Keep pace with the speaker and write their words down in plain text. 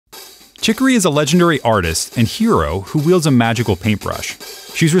Chicory is a legendary artist and hero who wields a magical paintbrush.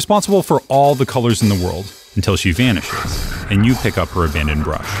 She's responsible for all the colors in the world until she vanishes, and you pick up her abandoned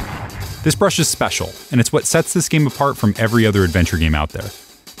brush. This brush is special, and it's what sets this game apart from every other adventure game out there.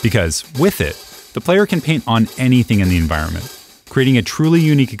 Because with it, the player can paint on anything in the environment, creating a truly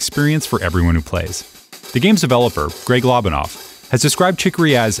unique experience for everyone who plays. The game's developer, Greg Lobanoff, has described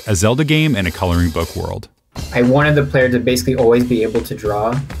Chicory as a Zelda game in a coloring book world. I wanted the player to basically always be able to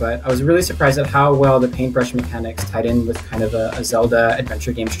draw, but I was really surprised at how well the paintbrush mechanics tied in with kind of a Zelda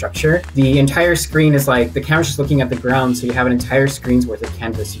adventure game structure. The entire screen is like, the camera's just looking at the ground, so you have an entire screen's worth of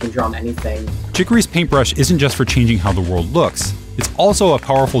canvas. You can draw on anything. Chicory's paintbrush isn't just for changing how the world looks, it's also a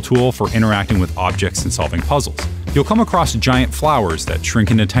powerful tool for interacting with objects and solving puzzles. You'll come across giant flowers that shrink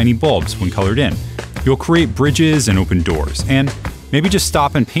into tiny bulbs when colored in. You'll create bridges and open doors, and maybe just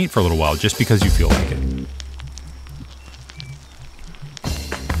stop and paint for a little while just because you feel like it.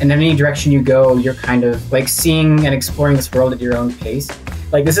 And in any direction you go, you're kind of like seeing and exploring this world at your own pace.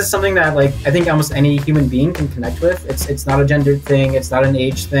 Like, this is something that, like, I think almost any human being can connect with. It's not a gendered thing. It's not an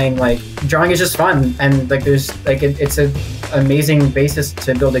age thing. Like, drawing is just fun. And like, there's like, it's an amazing basis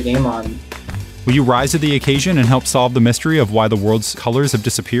to build a game on. Will you rise to the occasion and help solve the mystery of why the world's colors have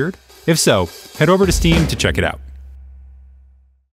disappeared? If so, head over to Steam to check it out.